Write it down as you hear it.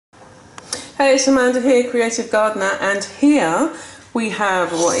Hey, it's Amanda here, Creative Gardener, and here we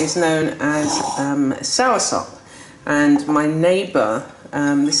have what is known as soursop. And my neighbour,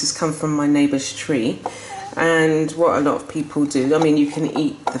 this has come from my neighbour's tree, and what a lot of people do, I mean, you can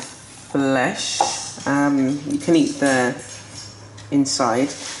eat the flesh, you can eat the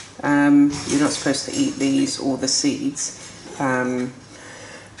inside, you're not supposed to eat these or the seeds.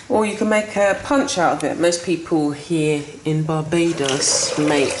 Or you can make a punch out of it. Most people here in Barbados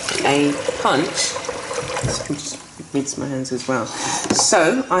make a punch. I'll just rinse my hands as well.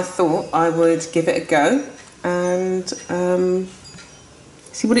 So I thought I would give it a go and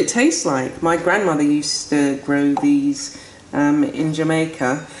see what it tastes like. My grandmother used to grow these in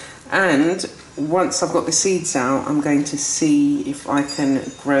Jamaica, and once I've got the seeds out, I'm going to see if I can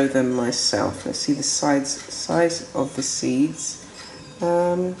grow them myself. Let's see the size of the seeds.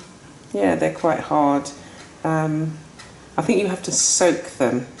 Yeah, they're quite hard. I think you have to soak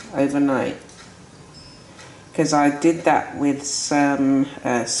them overnight, because I did that with some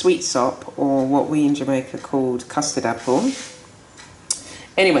sweet sop, or what we in Jamaica called custard apple.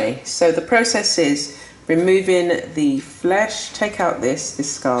 Anyway, so the process is removing the flesh, take out this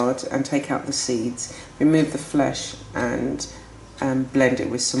discard and take out the seeds, remove the flesh and blend it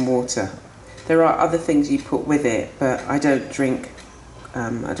with some water. There are other things you put with it, but I don't drink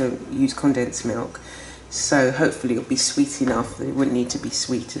I don't use condensed milk, so hopefully it'll be sweet enough that it wouldn't need to be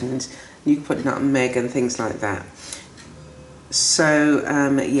sweetened. You can put nutmeg and things like that. So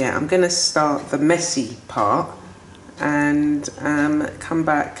yeah, I'm going to start the messy part and come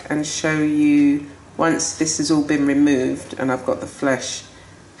back and show you once this has all been removed and I've got the flesh,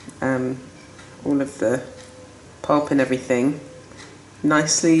 all of the pulp and everything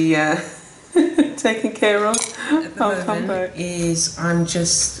nicely taken care of. I'll come back. I'm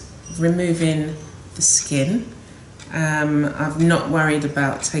just removing the skin. I've not worried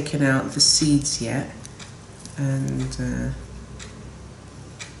about taking out the seeds yet, and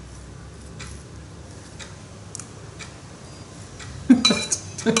I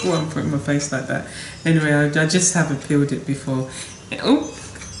don't want to put my face like that. Anyway, I just haven't peeled it before. Oh.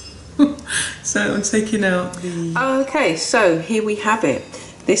 So I'm taking out the... Okay, so here we have it.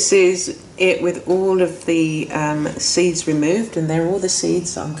 This is it with all of the seeds removed, and they're all the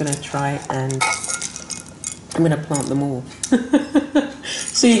seeds that I'm going to try and I'm going to plant them all.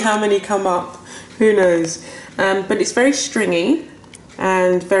 See how many come up, who knows. But it's very stringy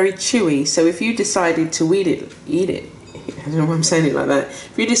and very chewy, so if you decided to eat it, I don't know why I'm saying it like that,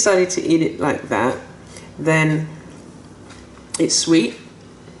 if you decided to eat it like that, then it's sweet,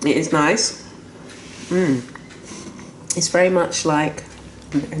 it is nice. It's very much like,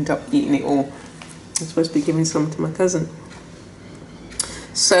 end up eating it all. I'm supposed to be giving some to my cousin.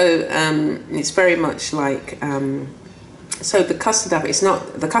 So it's very much like, so the custard apple, it's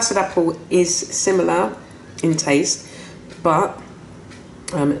not, the custard apple is similar in taste, but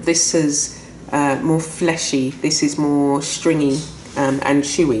this is more fleshy, this is more stringy and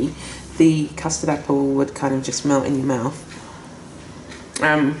chewy. The custard apple would kind of just melt in your mouth.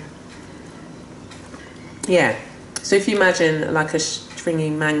 Yeah, so if you imagine like a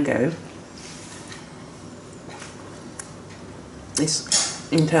stringy mango,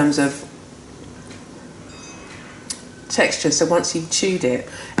 it's in terms of texture, so once you've chewed it.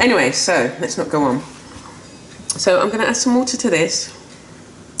 Anyway, so let's not go on. So I'm going to add some water to this,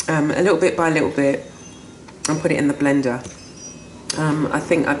 a little bit by little bit, and put it in the blender. I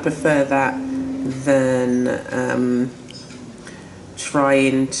think I prefer that than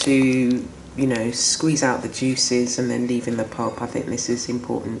trying to, you know, squeeze out the juices and then leaving the pulp. I think this is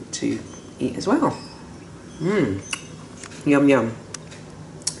important to eat as well. Yum yum.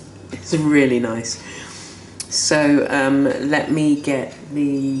 It's really nice. So let me get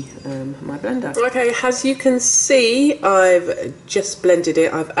the my blender. Okay, as you can see, I've just blended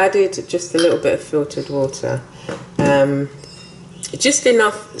it. I've added just a little bit of filtered water, just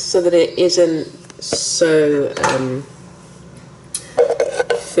enough so that it isn't so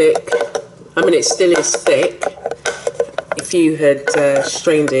thick. I mean, it still is thick. If you had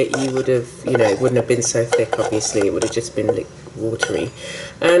strained it, you would have, you know, it wouldn't have been so thick, obviously. It would have just been watery.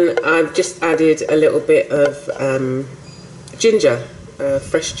 And I've just added a little bit of ginger,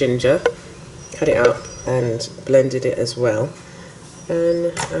 fresh ginger, cut it up and blended it as well.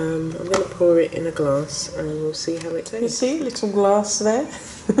 And I'm going to pour it in a glass and we'll see how it tastes. You see, a little glass there.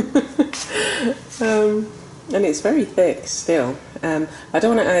 And it's very thick still. I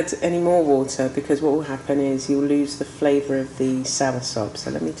don't want to add any more water, because what will happen is you'll lose the flavour of the soursop. So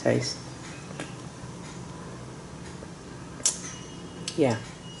let me taste. Yeah,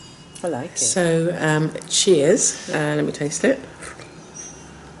 I like it. So cheers. Let me taste it.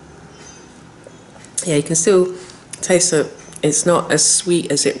 Yeah, you can still taste it. It's not as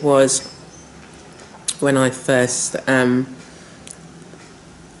sweet as it was when I first,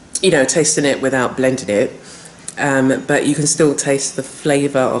 tasting it without blending it. But you can still taste the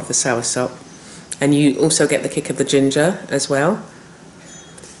flavour of the soursop, and you also get the kick of the ginger as well.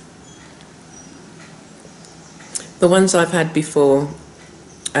 The ones I've had before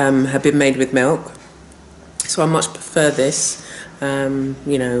have been made with milk, so I much prefer this.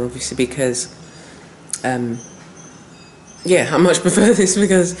 Obviously because, I much prefer this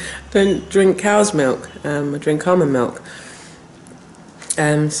because I don't drink cow's milk. I drink almond milk.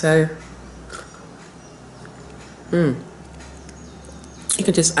 You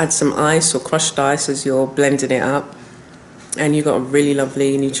can just add some ice or crushed ice as you're blending it up, and you've got a really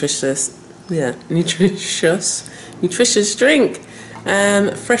lovely nutritious drink,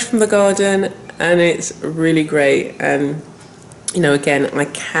 fresh from the garden, and it's really great. And again, I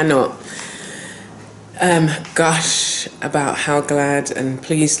cannot gush about how glad and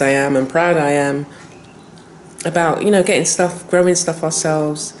pleased I am and proud I am about getting stuff, growing stuff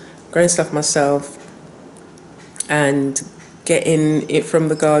myself, and getting it from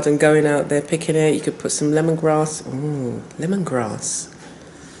the garden, going out there picking it. You could put some lemongrass. Ooh, lemongrass.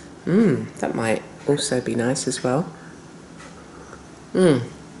 That might also be nice as well.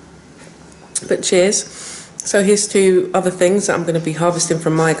 But cheers. So here's 2 other things that I'm going to be harvesting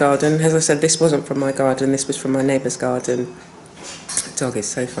from my garden. As I said, this wasn't from my garden, this was from my neighbour's garden. The dog is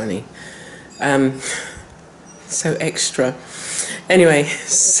so funny. So extra. Anyway,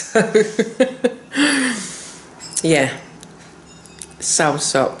 so yeah,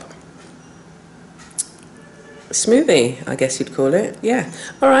 soursop smoothie, I guess you'd call it. Yeah.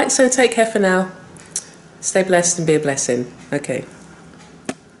 All right, so take care for now. Stay blessed and be a blessing. Okay.